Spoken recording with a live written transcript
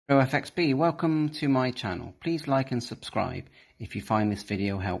WFXB, welcome to my channel. Please like and subscribe if you find this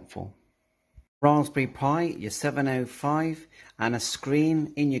video helpful. Raspberry Pi, your 705, and a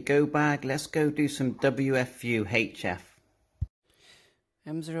screen in your go bag. Let's go do some WFview HF.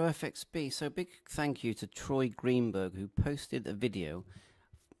 M0FXB, so big thank you to Troy Greenberg, who posted a video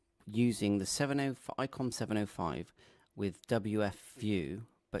using the ICOM 705 with WFview,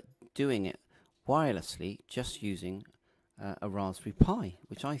 but doing it wirelessly, just using a Raspberry Pi,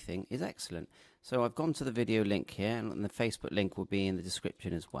 which I think is excellent. So I've gone to the video link here, and the Facebook link will be in the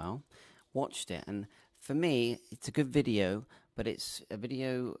description as well. Watched it, and for me it's a good video, but it's a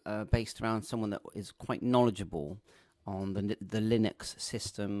video based around someone that is quite knowledgeable on the Linux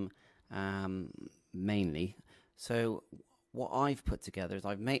system mainly. So what I've put together is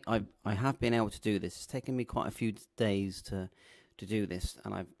I have been able to do this. It's taken me quite a few days to do this,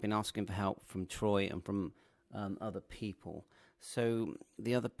 and I've been asking for help from Troy and from other people. So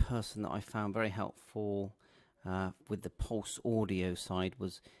the other person that I found very helpful with the Pulse audio side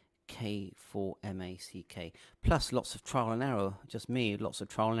was K4MACK, plus lots of trial and error, just me, lots of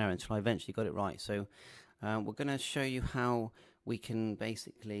trial and error until I eventually got it right. So we're going to show you how we can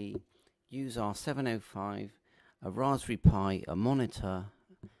basically use our 705, a Raspberry Pi, a monitor,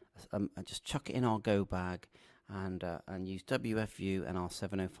 just chuck it in our go bag, and use WFview and our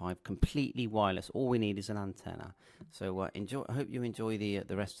 705 completely wireless. All we need is an antenna. So enjoy. I hope you enjoy the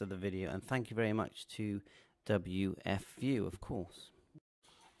rest of the video, and thank you very much to WFview, of course.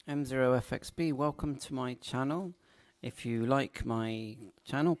 M0FXB, welcome to my channel. If you like my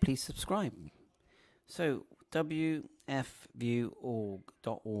channel, please subscribe. So WFview.org.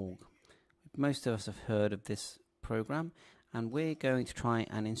 Most of us have heard of this program, and we're going to try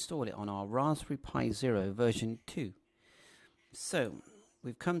and install it on our Raspberry Pi Zero version 2. So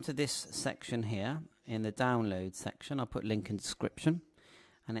we've come to this section here in the download section. I'll put link in description,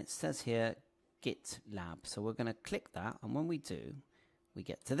 and it says here GitLab. So we're going to click that, and when we do, we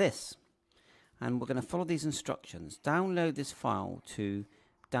get to this, and we're going to follow these instructions. Download this file to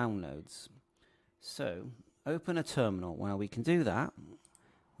downloads. So open a terminal. Well, we can do that.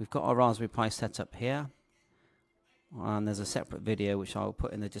 We've got our Raspberry Pi set up here, and there's a separate video which I'll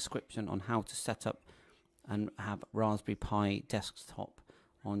put in the description on how to set up and have Raspberry Pi desktop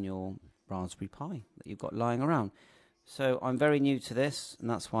on your Raspberry Pi that you've got lying around. So I'm very new to this, and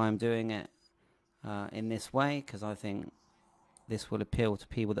that's why I'm doing it in this way, because I think this will appeal to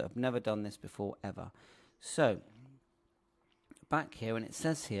people that have never done this before ever. So back here, and it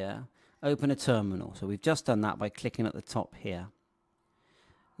says here open a terminal. So we've just done that by clicking at the top here.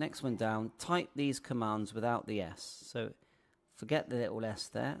 Next one down, type these commands without the S. So forget the little S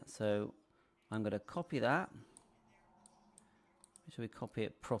there. So I'm going to copy that. Make sure we copy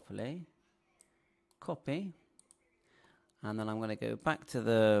it properly. Copy. And then I'm going to go back to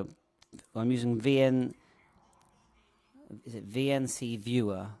the, I'm using VNC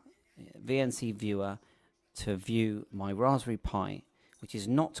Viewer to view my Raspberry Pi, which is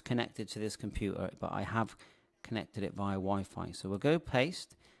not connected to this computer, but I have connected it via Wi-Fi. So we'll go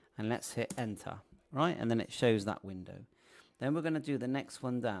paste, and let's hit enter, right? And then it shows that window. Then we're going to do the next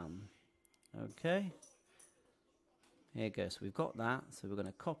one down. Okay. Here it goes. So we've got that. So we're going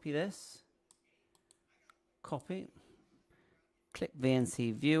to copy this. Copy. Click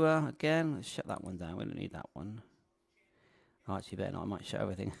VNC Viewer again. Let's shut that one down. We don't need that one. Oh, actually, better not. I might shut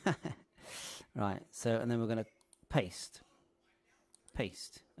everything. Right. So, and then we're going to paste.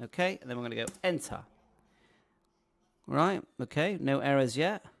 Paste. Okay. And then we're going to go enter. Right. Okay. No errors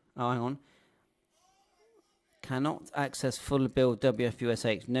yet. Oh, hang on. Cannot access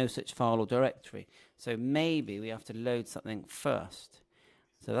fullbuild-wfview.sh. No such file or directory. So maybe we have to load something first.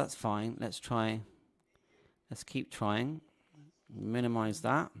 So that's fine. Let's try. Let's keep trying. Minimize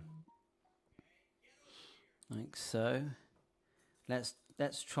that. Like so. Let's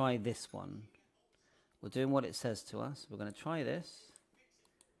try this one. We're doing what it says to us. We're going to try this.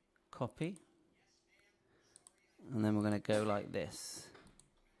 Copy. And then we're going to go like this.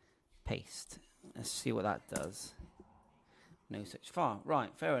 Paste. Let's see what that does. No such file.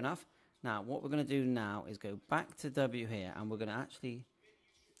 Right, fair enough. Now, what we're going to do now is go back to W here, and we're going to actually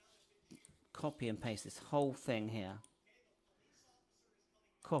copy and paste this whole thing here.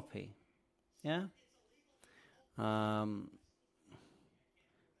 Copy. Yeah? Back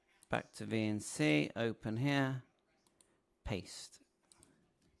to VNC, open here, paste.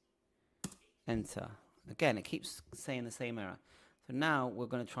 Enter. Again, it keeps saying the same error. So now we're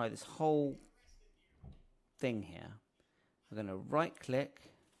going to try this whole thing here. We're going to right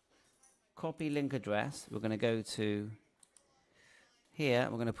click, copy link address. We're going to go to here.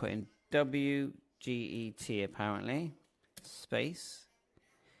 We're going to put in WGET apparently, space.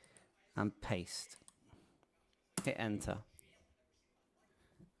 and paste. Hit enter.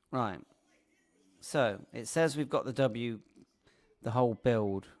 Right. So it says we've got the whole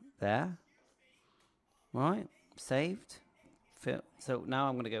build there. Right. Saved. So now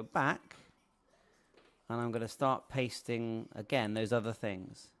I'm going to go back and I'm going to start pasting again those other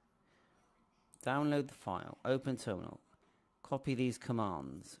things. Download the file. Open terminal. Copy these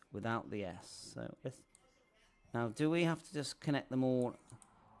commands without the S. So now, do we have to just connect them all?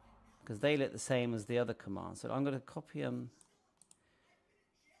 Because they look the same as the other commands. So I'm going to copy them.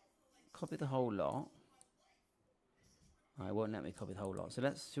 Copy the whole lot. It won't let me copy the whole lot. So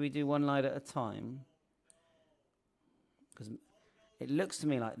should we do one line at a time? Because it looks to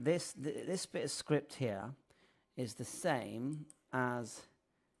me like this bit of script here is the same as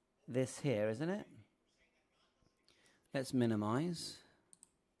this here, isn't it? Let's minimize.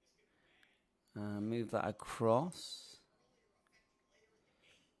 Move that across.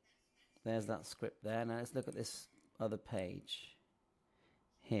 There's that script there. Now let's look at this other page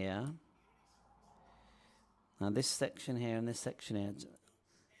here. Now this section here and this section here.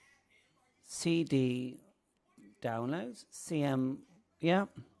 CD downloads, CM, yeah.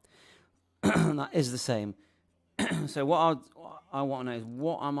 That is the same. So what I want to know is,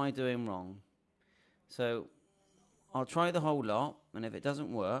 what am I doing wrong? So I'll try the whole lot, and if it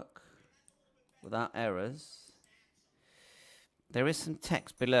doesn't work without errors, there is some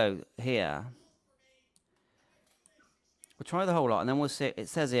text below here. We'll try the whole lot, and then we'll see. It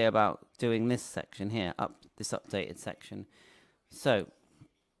says here about doing this section here, this updated section. So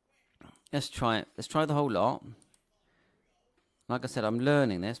let's try it. Let's try the whole lot. Like I said, I'm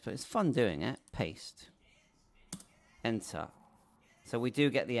learning this, but it's fun doing it. Paste. Enter. So we do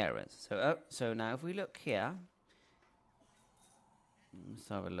get the errors. So now if we look here, let's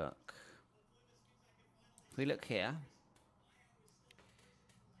have a look. If we look here,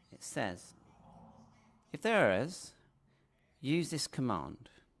 it says, if there are errors, use this command.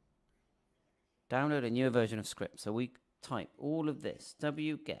 Download a newer version of script. So we type all of this,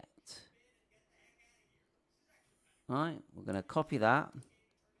 wget. Right, we're going to copy that.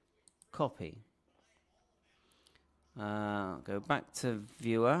 Copy. Go back to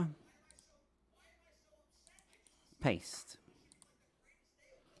viewer. Paste.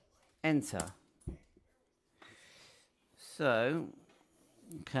 Enter. So,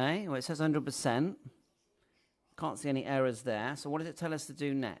 okay, well it says 100%. Can't see any errors there. So what does it tell us to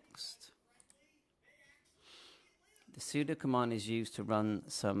do next? The sudo command is used to run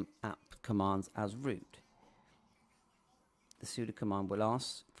some app commands as root. The sudo command will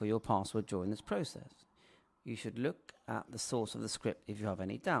ask for your password during this process. You should look at the source of the script if you have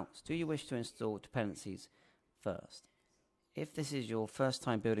any doubts. Do you wish to install dependencies first? If this is your first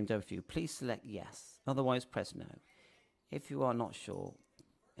time building WFview, please select yes. Otherwise, press no. If you are not sure,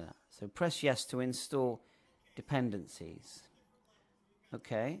 so press yes to install dependencies.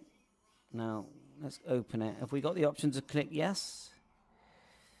 Okay. Now, let's open it. Have we got the option to click yes?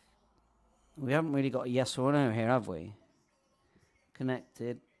 We haven't really got a yes or a no here, have we?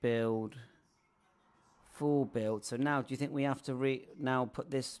 Connected, build, full build. So now, do you think we have to now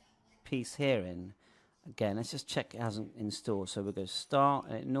put this piece here in? Again, let's just check it hasn't installed. So we'll go start,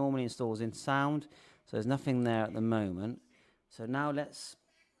 and it normally installs in sound. So there's nothing there at the moment. So now let's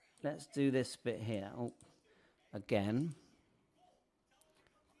do this bit here. Oh, again.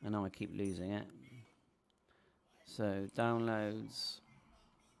 And now I keep losing it. So downloads.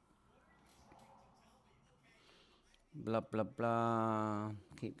 Blah, blah, blah.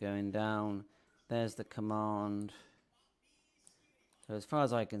 Keep going down. There's the command. So as far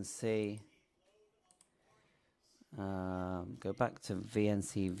as I can see, go back to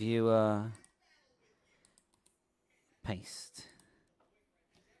VNC viewer. Paste.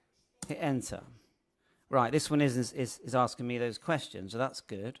 Hit enter. Right, this one is asking me those questions, so that's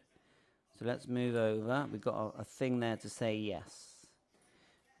good. So let's move over. We've got a thing there to say yes.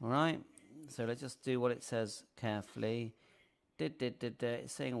 All right. So let's just do what it says carefully.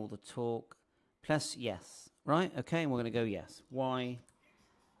 It's saying all the talk. Plus yes. Right? Okay, and we're going to go yes. Y.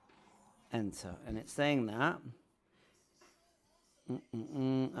 Enter. And it's saying that.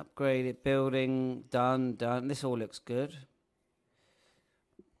 Upgraded building. Done. This all looks good.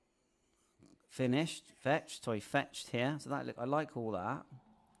 Finished. Fetched. Sorry, fetched here. So that I like all that.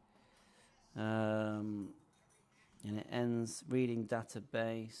 And it ends reading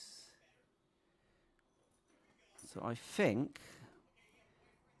database. So I think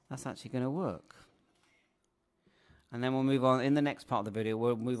that's actually going to work. And then we'll move on. In the next part of the video,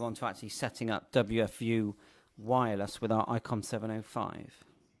 we'll move on to actually setting up WFview Wireless with our ICOM 705.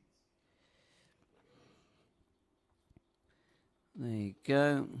 There you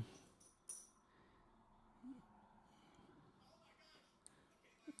go.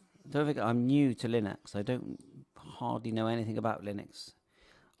 don't think I'm new to Linux. I don't hardly know anything about Linux.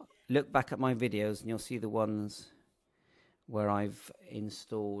 Look back at my videos and you'll see the ones where I've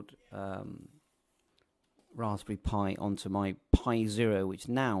installed Raspberry Pi onto my Pi Zero, which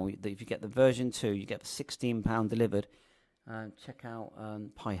now, if you get the version 2, you get the £16 delivered. Check out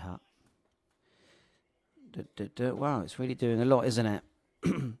Pi Hut. Wow, it's really doing a lot, isn't it?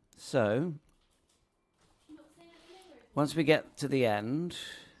 So, once we get to the end,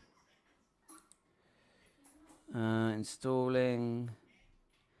 installing,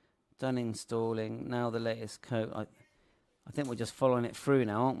 done installing, now the latest code. I think we're just following it through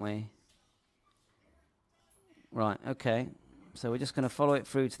now, aren't we? Right, okay. So we're just going to follow it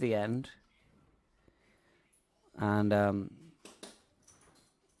through to the end. And I'll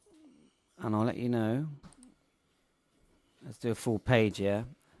let you know. Let's do a full page here.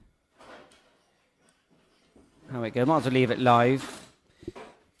 How it go? Might as well leave it live.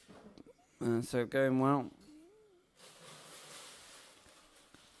 So going well.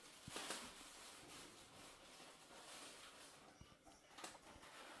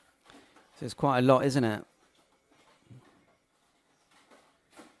 So it's quite a lot, isn't it?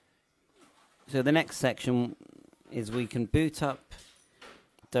 So the next section is we can boot up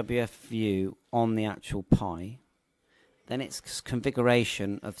WFview on the actual Pi. Then it's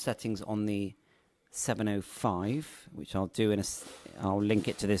configuration of settings on the 705, which I'll do I'll link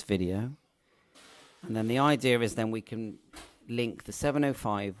it to this video. And then the idea is then we can link the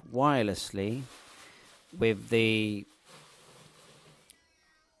 705 wirelessly with the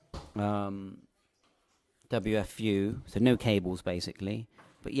WFview, so no cables basically.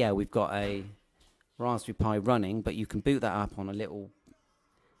 But yeah, we've got a Raspberry Pi running, but you can boot that up on a little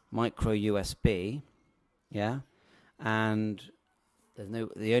micro USB, yeah. And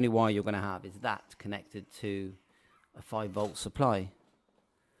the only wire you're going to have is that connected to a 5-volt supply.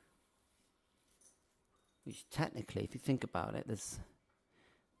 Which technically, if you think about it, there's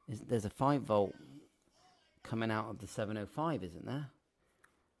a 5-volt coming out of the 705, isn't there?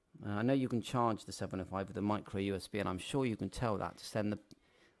 I know you can charge the 705 with a micro USB, and I'm sure you can tell that to send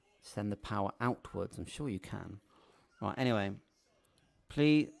the power outwards. I'm sure you can. Right. Anyway,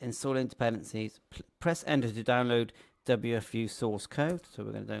 please install dependencies. Press enter to download WFview source code. So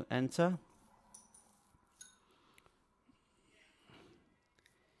we're going to do enter.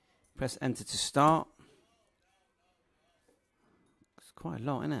 Press enter to start. It's quite a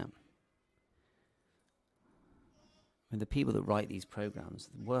lot, isn't it? I mean, the people that write these programs,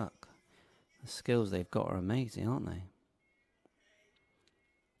 the work, the skills they've got are amazing, aren't they?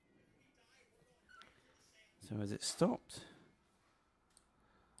 So has it stopped?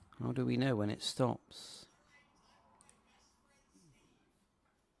 How do we know when it stops?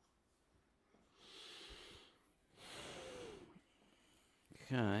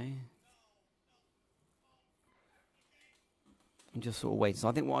 Okay. I'm just sort of waiting. So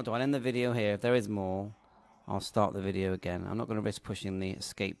I think what I'll do, I'll end the video here. If there is more, I'll start the video again. I'm not going to risk pushing the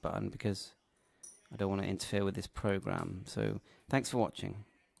escape button because I don't want to interfere with this program. So thanks for watching.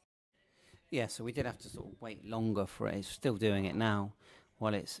 Yeah, so we did have to sort of wait longer for it. It's still doing it now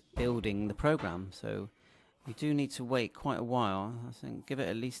while it's building the program. So we do need to wait quite a while. I think give it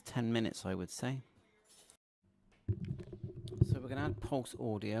at least 10 minutes, I would say. So we're going to add pulse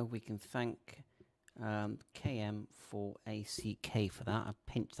audio. We can thank KM for ACK for that. I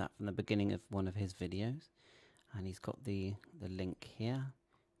pinched that from the beginning of one of his videos. And he's got the link here.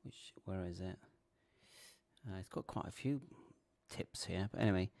 Where is it? It's got quite a few tips here. But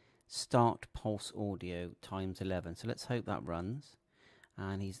anyway, start pulse audio times 11. So let's hope that runs.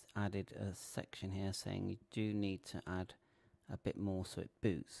 And he's added a section here saying you do need to add a bit more so it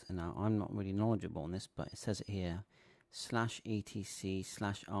boots. And now I'm not really knowledgeable on this, but it says it here.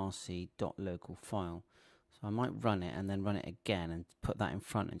 /etc/rc.local file. So I might run it and then run it again and put that in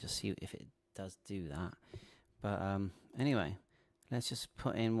front and just see if it does do that. But anyway, let's just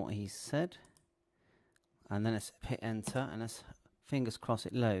put in what he said, and then let's hit enter, and let's fingers crossed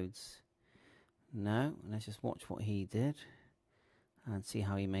it loads. No, let's just watch what he did and see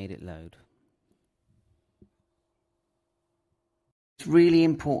how he made it load. It's really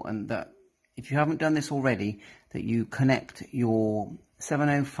important that if you haven't done this already, that you connect your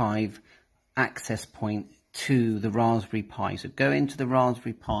 705 access point to the Raspberry Pi. So go into the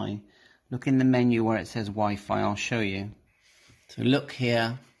Raspberry Pi, look in the menu where it says Wi-Fi, I'll show you. So look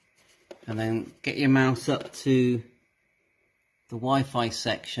here, and then get your mouse up to the Wi-Fi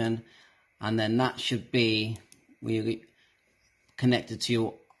section, and then that should be where you get connected to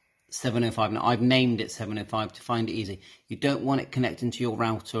your 705. Now I've named it 705 to find it easy. You don't want it connecting to your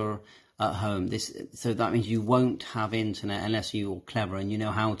router at home. So that means you won't have internet unless you're clever and you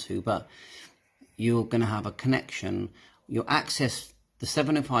know how to, but you're going to have a connection. Your access, the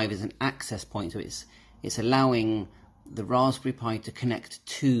 705 is an access point, so it's allowing the Raspberry Pi to connect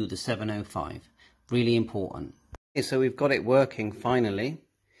to the 705. Really important. Okay, so we've got it working finally.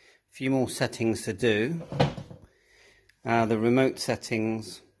 A few more settings to do. The remote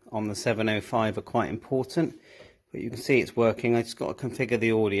settings on the 705 are quite important, but you can see it's working. I just got to configure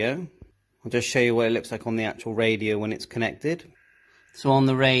the audio. I'll just show you what it looks like on the actual radio when it's connected. So on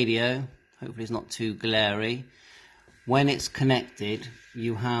the radio, hopefully it's not too glary. When it's connected,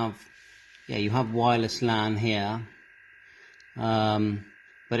 you have wireless LAN here,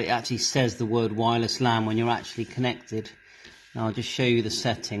 but it actually says the word wireless LAN when you're actually connected. Now I'll just show you the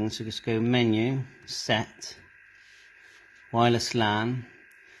settings. So just go menu, set, wireless LAN.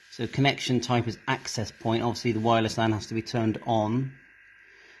 So connection type is access point. Obviously the wireless LAN has to be turned on.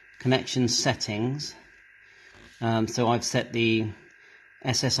 Connection settings. So I've set the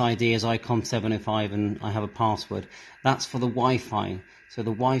SSID as ICOM 705 and I have a password. That's for the Wi-Fi. So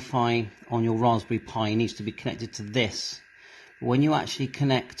the Wi-Fi on your Raspberry Pi needs to be connected to this. When you actually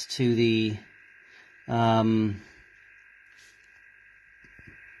connect to the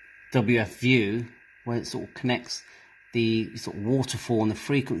WFview, where it sort of connects the sort of waterfall and the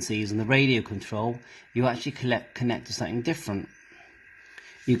frequencies and the radio control, you actually connect to something different.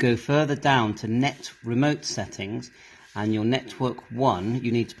 You go further down to net remote settings, and your network 1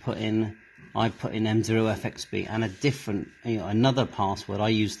 you need to put in, I put in M0FXB and a different, another password. I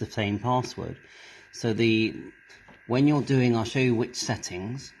use the same password. So when you're doing, I'll show you which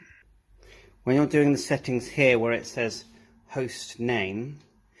settings. When you're doing the settings here where it says host name,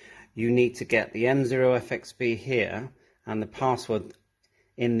 you need to get the M0FXB here and the password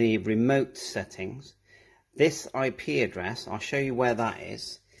in the remote settings. This IP address, I'll show you where that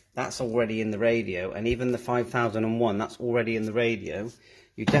is. That's already in the radio, and even the 5001, that's already in the radio.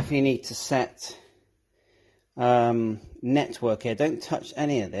 You definitely need to set network here. Don't touch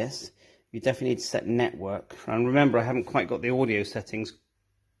any of this. You definitely need to set network. And remember, I haven't quite got the audio settings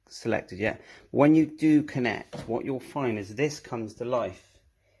selected yet. When you do connect, what you'll find is this comes to life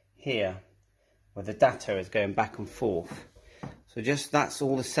here, where the data is going back and forth. So that's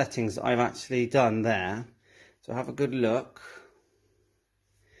all the settings that I've actually done there. So have a good look.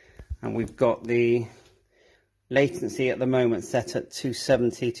 And we've got the latency at the moment set at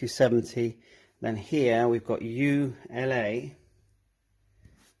 270. Then here we've got ULA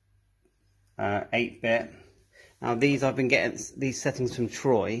 8-bit. Now I've been getting these settings from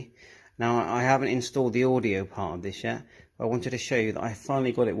Troy. Now I haven't installed the audio part of this yet, but I wanted to show you that I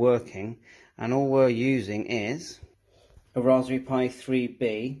finally got it working, and all we're using is a Raspberry Pi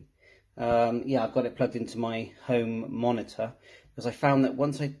 3B. I've got it plugged into my home monitor, because I found that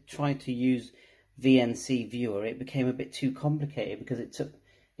once I tried to use VNC Viewer, it became a bit too complicated, because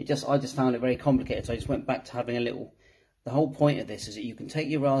I just found it very complicated. So I just went back to having the whole point of this is that you can take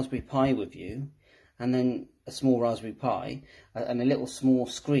your Raspberry Pi with you, and then a small Raspberry Pi and a little small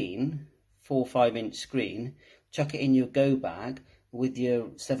screen, 4 or 5 inch screen, chuck it in your go bag with your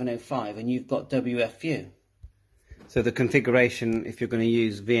 705, and you've got WFview. So the configuration, if you're going to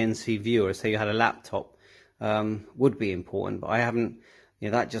use VNC Viewer, say you had a laptop, would be important, but I haven't.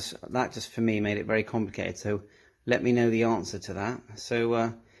 That just for me made it very complicated. So let me know the answer to that.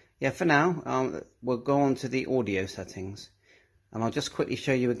 So for now, we'll go on to the audio settings, and I'll just quickly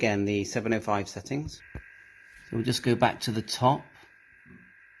show you again the 705 settings. So we'll just go back to the top,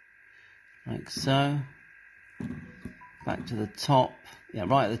 like so. Back to the top,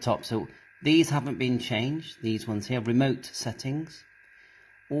 right at the top. So these haven't been changed, these ones here, remote settings.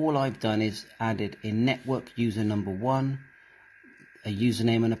 All I've done is added in network user number 1, a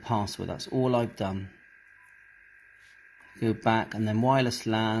username and a password. That's all I've done. Go back, and then wireless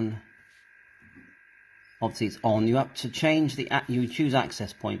LAN. Obviously it's on. You have to change you choose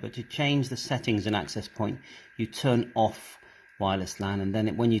access point, but to change the settings in access point, you turn off wireless LAN, and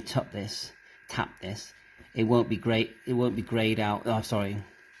then when you tap this, it won't be great. It won't be grayed out. Oh, sorry.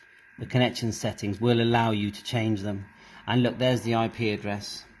 The connection settings will allow you to change them. And look, there's the IP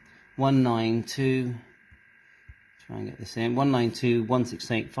address. 192. Try and get this in.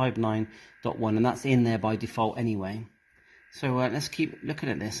 192.168.59.1, and that's in there by default anyway. So let's keep looking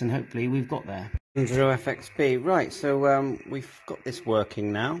at this, and hopefully we've got there. FXB. Right, so we've got this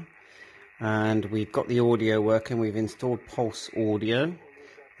working now, and we've got the audio working. We've installed Pulse Audio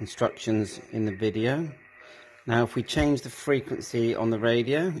instructions in the video. Now if we change the frequency on the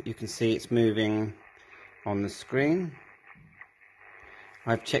radio, you can see it's moving on the screen.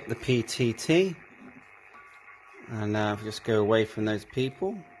 I've checked the PTT, and if we just go away from those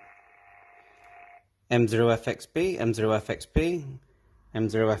people, M0FXB, M0FXB,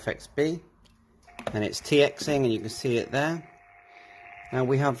 M0FXB, and it's TXing, and you can see it there. Now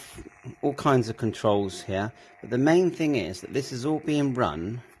we have all kinds of controls here, but the main thing is that this is all being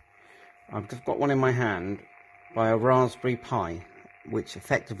run, I've just got one in my hand, by a Raspberry Pi, which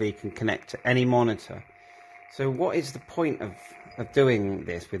effectively can connect to any monitor. So what is the point of doing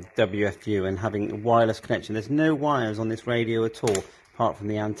this with WFview and having a wireless connection? There's no wires on this radio at all, apart from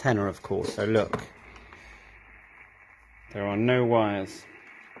the antenna, of course. So look, there are no wires.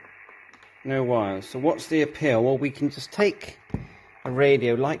 No wires. So what's the appeal? Well, we can just take a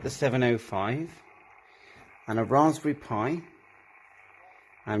radio like the 705 and a Raspberry Pi,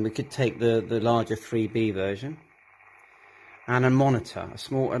 and we could take the larger 3B version, and a monitor,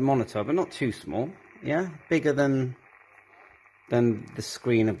 a monitor, but not too small, yeah, bigger than the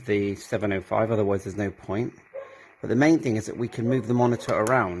screen of the 705, otherwise there's no point. But the main thing is that we can move the monitor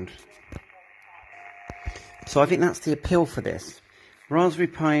around. So I think that's the appeal for this. Raspberry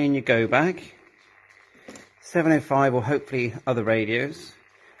Pi in your go bag, 705 or hopefully other radios.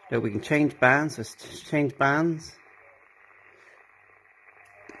 Look, we can change bands. Let's change bands.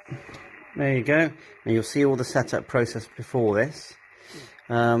 There you go. And you'll see all the setup process before this.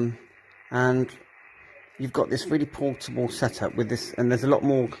 And you've got this really portable setup with this, and there's a lot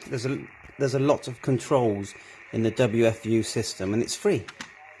more. There's a lot of controls in the WFview system, and it's free.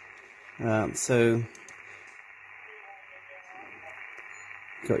 So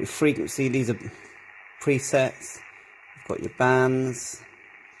you've got your frequency. These are presets. You've got your bands,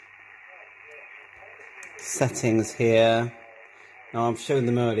 settings here. Now I've shown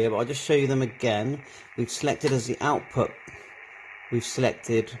them earlier, but I'll just show you them again. We've selected as the output, we've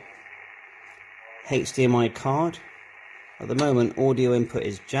selected HDMI card. At the moment, audio input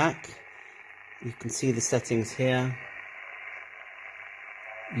is jack. You can see the settings here.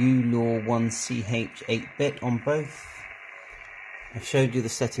 ULAW 1CH 8-bit on both. I've showed you the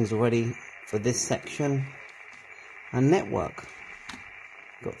settings already for this section. And network.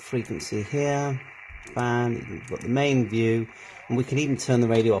 Got frequency here, band, you've got the main view, and we can even turn the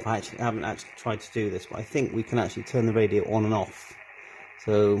radio off. I haven't actually tried to do this, but I think we can actually turn the radio on and off.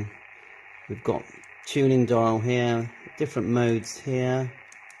 So we've got tuning dial here, different modes here.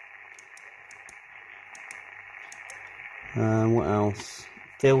 What else?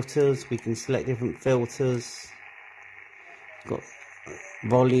 Filters, we can select different filters. Got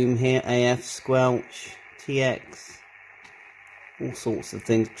volume here, AF, squelch, TX, all sorts of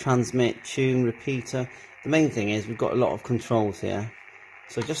things. Transmit, tune, repeater. The main thing is we've got a lot of controls here.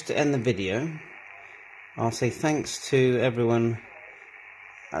 So just to end the video, I'll say thanks to everyone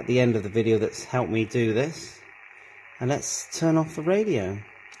at the end of the video that's helped me do this. And let's turn off the radio.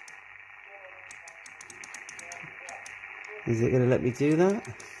 Is it going to let me do that?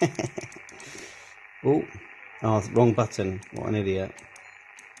 Oh, wrong button. What an idiot.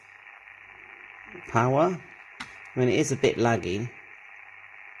 Power. I mean, it is a bit laggy.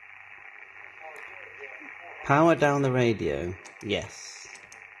 Power down the radio. Yes.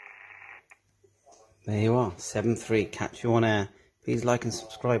 There you are. 7.3. Catch you on air. Please like and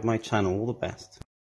subscribe my channel. All the best.